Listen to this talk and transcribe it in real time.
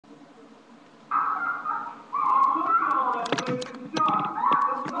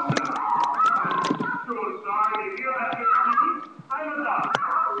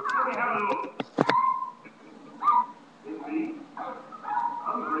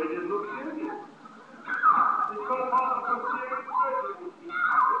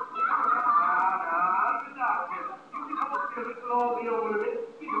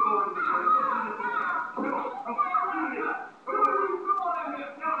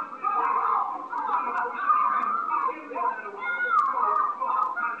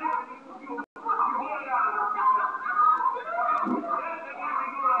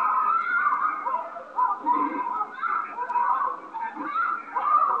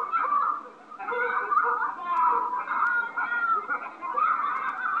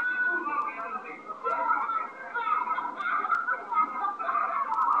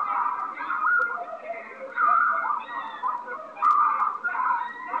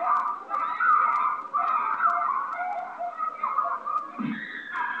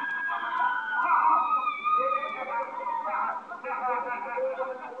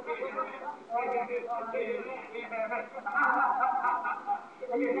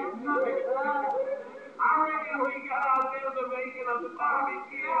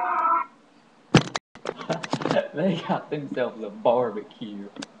They got themselves a barbecue.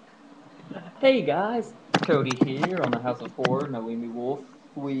 Hey guys, Cody here on the House of Horror, NOIMIWOLF,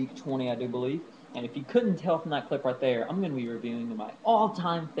 week 20 I do believe. And if you couldn't tell from that clip right there, I'm going to be reviewing my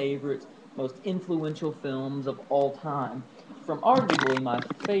all-time favorites, most influential films of all time, from arguably my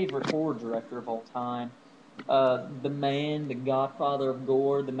favorite horror director of all time, the man, the Godfather of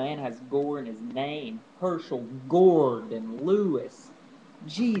Gore. The man has Gore in his name. Herschell Gordon Lewis.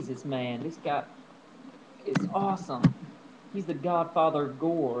 Jesus, man, this guy is awesome. He's the Godfather of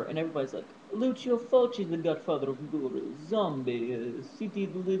Gore, and everybody's like, Lucio Fulci's the Godfather of Gore. Zombie, City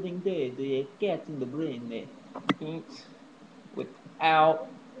of the Living Dead, Cat in the Brain. Without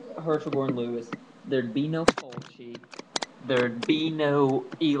Herschell Gordon Lewis, there'd be no Fulci, there'd be no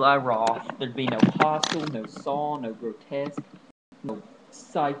Eli Roth, there'd be no Hostel, no Saw, no Grotesque, no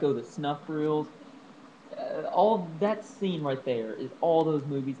Psycho, the Snuff Reels. All that scene right there is all those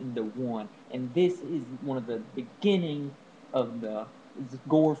movies into one, and this is one of the beginning of the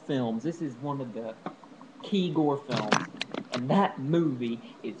Gore films. This is one of the key Gore films, and that movie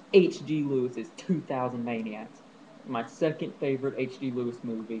is H.G. Lewis's 2000 Maniacs, my second favorite H.G. Lewis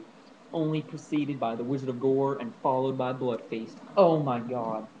movie, only preceded by The Wizard of Gore and followed by Blood Feast. Oh my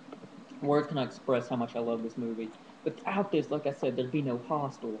god. Words cannot express how much I love this movie. Without this, like I said, there'd be no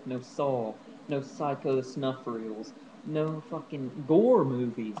Hostel, no Saw, no Psycho the Snuff Reels, no fucking Gore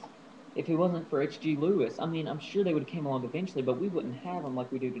movies. If it wasn't for H.G. Lewis, I mean, I'm sure they would have came along eventually, but we wouldn't have them like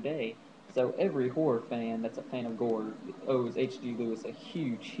we do today. So every horror fan that's a fan of Gore owes H.G. Lewis a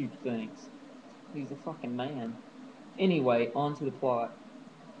huge, huge thanks. He's a fucking man. Anyway, on to the plot.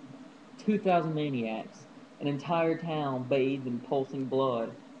 2000 Maniacs. An entire town bathed in pulsing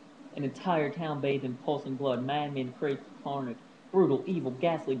blood. An entire town bathed in pulsing blood. Madmen, crazed for carnage. Brutal, evil,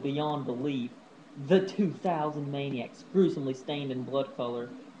 ghastly beyond belief. The 2000 Maniacs. Gruesomely stained in blood color.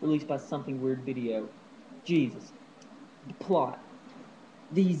 Released by Something Weird Video. Jesus. The plot.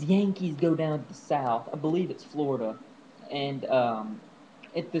 These Yankees go down to the south. I believe it's Florida. And,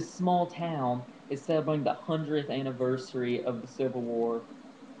 at this small town is celebrating the 100th anniversary of the Civil War.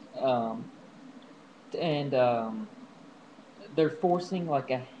 And they're forcing like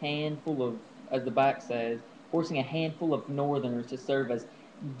a handful of, as the back says, forcing a handful of Northerners to serve as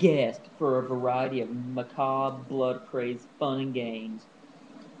guests for a variety of macabre, blood-crazed fun and games.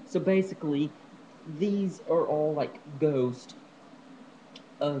 So basically, these are all like ghosts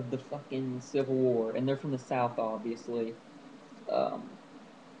of the fucking Civil War, and they're from the South, obviously. Um,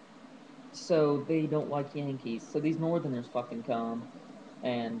 so they don't like Yankees. So these Northerners fucking come,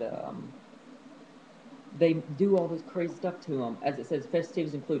 and they do all this crazy stuff to him. As it says,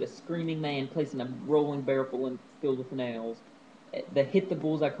 festivities include a screaming man placing a rolling barrel filled with nails. They hit the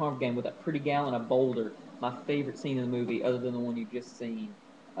bullseye carnival game with a pretty gal and a boulder. My favorite scene in the movie, other than the one you just seen.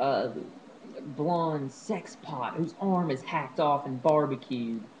 Blonde sex pot whose arm is hacked off and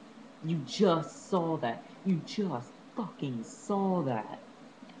barbecued. You just saw that. You just fucking saw that.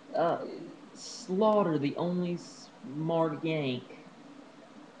 Slaughter, the only smart Yank,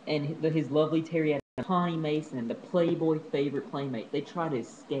 and his lovely Terry Connie Mason, and the Playboy favorite playmate. They try to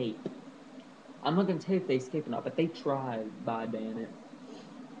escape. I'm not going to tell you if they escape or not, but they tried, by damn it.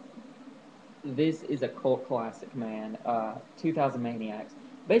 This is a cult classic, man. 2000 Maniacs.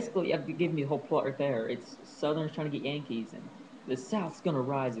 Basically, I've given you the whole plot right there. It's Southerners trying to get Yankees, and the South's going to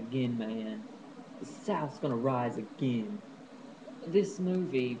rise again, man. The South's going to rise again. This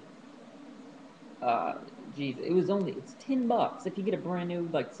movie, Jeez, it's $10. If you get a brand new,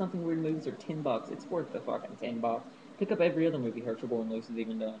 like, something weird movies are $10. It's worth the fucking $10. Pick up every other movie Herschell Gordon Lewis has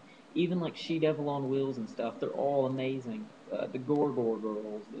even done. Even like She Devil on Wheels and stuff, they're all amazing. The Gore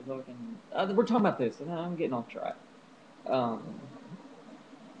Girls, the fucking. We're talking about this, and I'm getting off track. Um,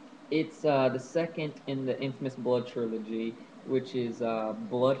 it's the second in the infamous Blood trilogy, which is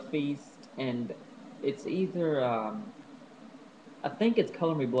Blood Feast, and it's either I think it's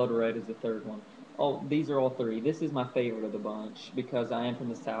Color Me Blood Red is the third one. Oh, these are all three. This is my favorite of the bunch because I am from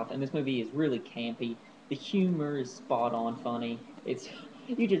the South, and this movie is really campy. The humor is spot on funny. It's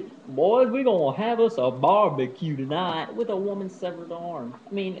you just boys, we gonna have us a barbecue tonight with a woman's severed arm.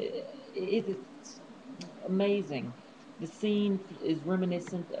 I mean, it's amazing. The scene is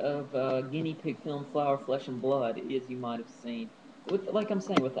reminiscent of guinea pig film Flower, Flesh, and Blood, as you might have seen. Like I'm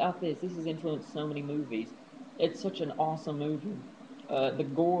saying, without this has influenced so many movies. It's such an awesome movie. The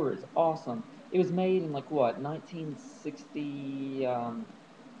gore is awesome. It was made in like what 1960.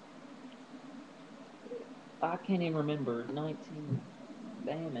 I can't even remember 19.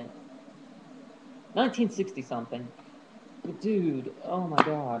 Damn it, 1960 something. But dude, oh my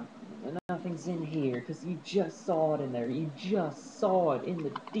god, nothing's in here because you just saw it in there. You just saw it in the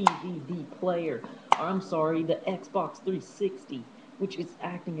DVD player. Or, I'm sorry, the Xbox 360, which is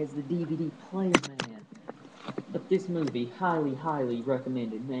acting as the DVD player, man. But this movie, highly, highly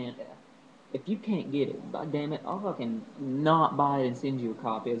recommended, man. If you can't get it, god damn it, I'll fucking not buy it and send you a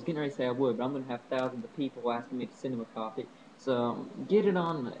copy. I was getting ready to say I would, but I'm gonna have thousands of people asking me to send them a copy. So get it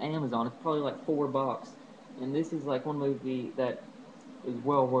on Amazon. It's probably like $4. And this is like one movie that is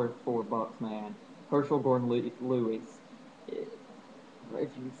well worth $4, man. Herschell Gordon Lewis. If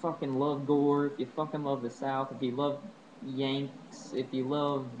you fucking love Gore, if you fucking love the South, if you love Yanks, if you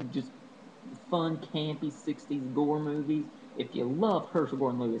love just fun, campy 60s gore movies, if you love Herschell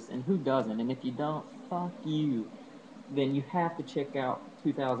Gordon Lewis, and who doesn't, and if you don't, fuck you, then you have to check out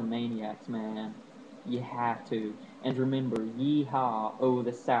 2000 Maniacs, man. You have to. And remember, yeehaw, oh,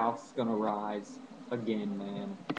 the South's gonna rise again, man.